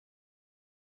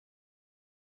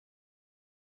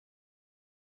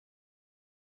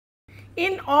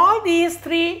In all these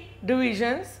three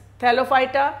divisions,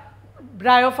 Thallophyta,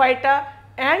 Bryophyta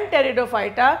and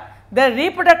Pteridophyta, the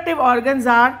reproductive organs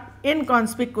are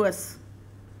inconspicuous.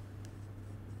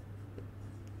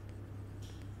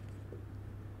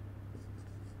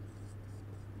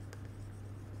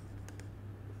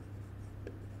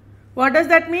 What does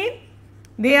that mean?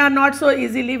 They are not so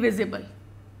easily visible.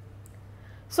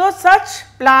 So such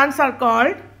plants are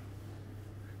called,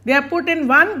 they are put in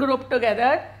one group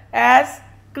together as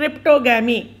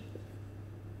cryptogamy.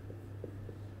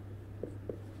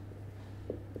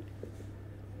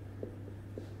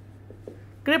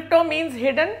 Crypto means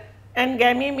hidden and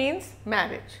gamy means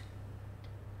marriage.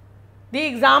 The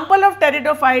example of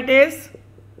pteridophyte is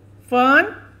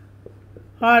fern,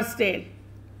 horsetail,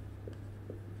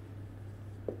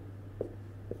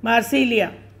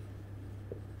 Marsilia.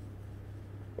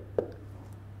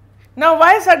 Now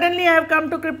why suddenly I have come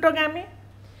to cryptogamy?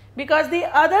 Because the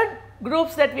other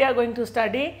groups that we are going to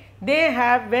study, they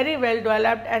have very well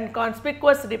developed and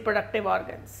conspicuous reproductive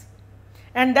organs,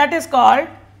 and that is called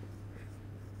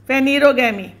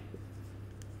phanerogamy.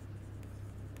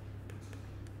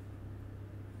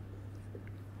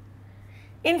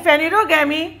 In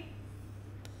phanerogamy,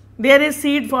 there is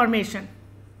seed formation.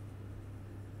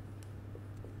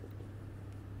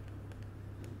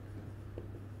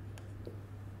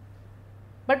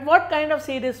 But what kind of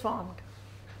seed is formed?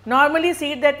 Normally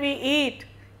seed that we eat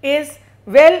is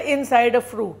well inside a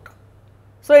fruit.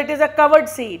 So it is a covered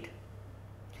seed.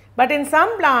 But in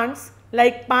some plants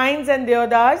like pines and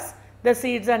deodars, the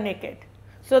seeds are naked.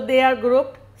 So they are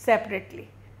grouped separately.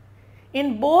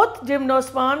 In both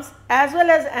gymnosperms as well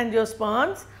as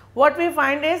angiosperms, what we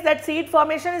find is that seed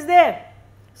formation is there.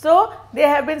 So they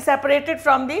have been separated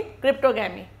from the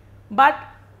cryptogamy. But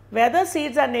whether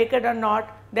seeds are naked or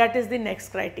not, that is the next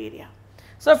criteria.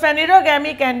 So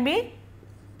phanerogamy can be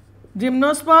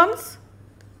gymnosperms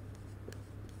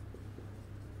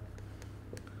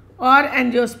or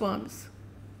angiosperms.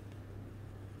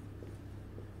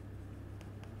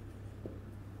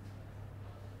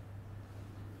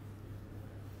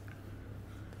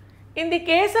 In the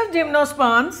case of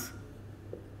gymnosperms,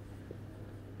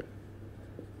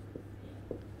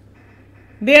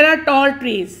 there are tall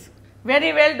trees,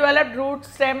 very well developed root,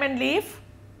 stem and leaf.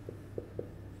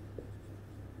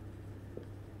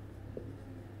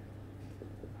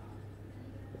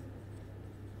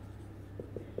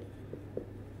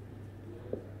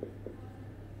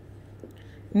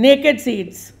 Naked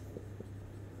seeds.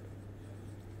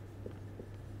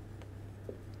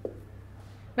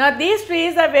 Now these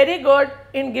trees are very good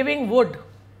in giving wood.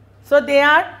 So they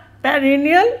are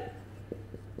perennial,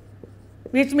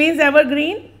 which means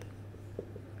evergreen,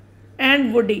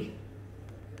 and woody.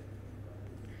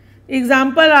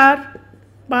 Example are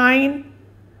pine,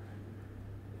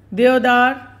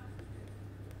 deodar.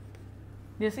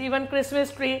 This even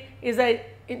Christmas tree is a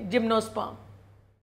gymnosperm.